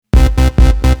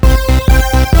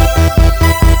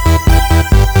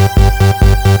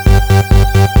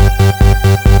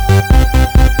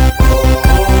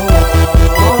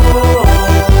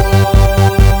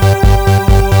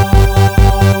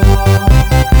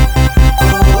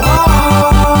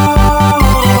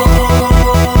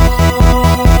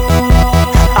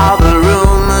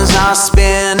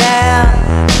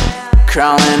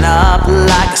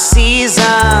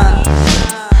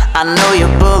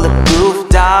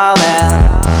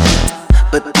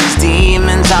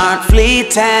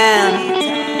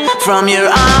From your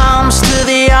arms to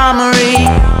the armory,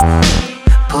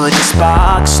 putting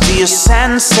sparks to your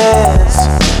senses.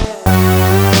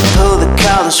 Pull the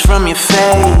colors from your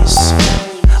face.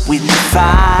 We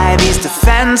defy these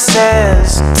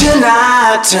defenses.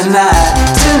 Tonight, tonight,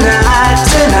 tonight,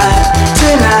 tonight,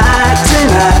 tonight,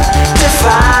 tonight,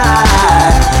 defy.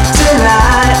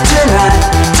 Tonight, tonight,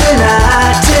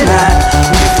 tonight, tonight,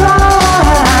 we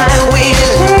fly. We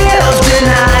live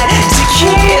tonight to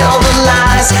kill the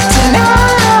lies. Tonight.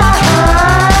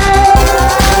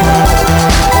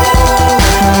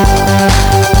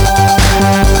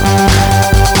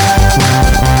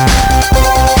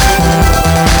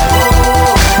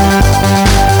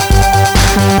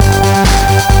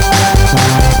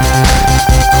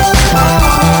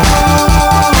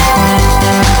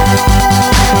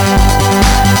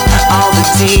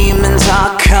 Demons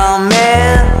are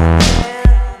coming,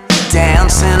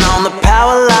 dancing on the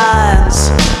power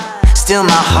lines. Still my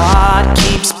heart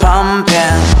keeps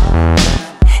pumping.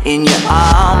 In your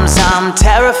arms I'm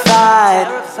terrified.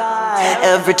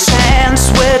 Every chance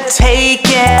we're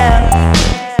taking,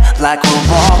 like we're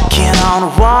walking on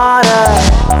water.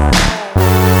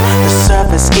 The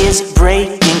surface is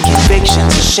breaking,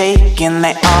 convictions are shaking.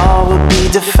 They all will be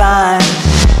defined.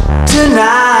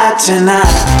 Tonight, tonight,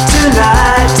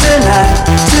 tonight, tonight,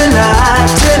 tonight,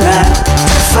 tonight,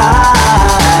 defy.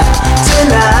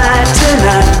 Tonight,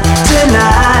 tonight,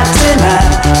 tonight, tonight,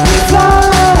 we fly.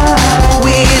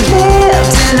 We live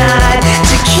tonight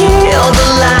to kill the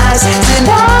lies.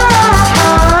 Tonight.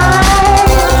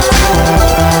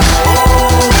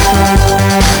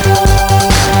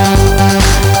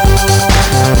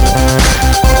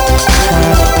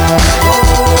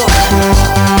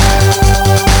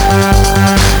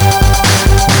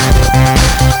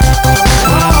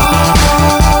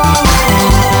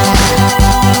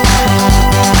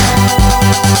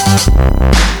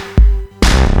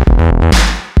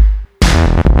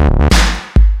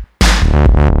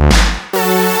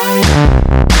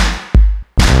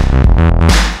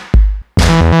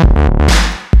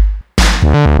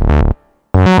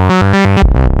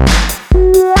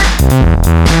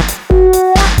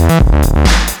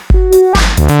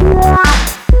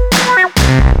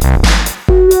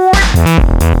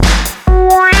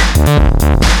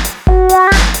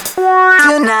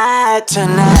 Tonight,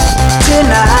 tonight,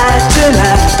 tonight,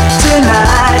 tonight, tonight.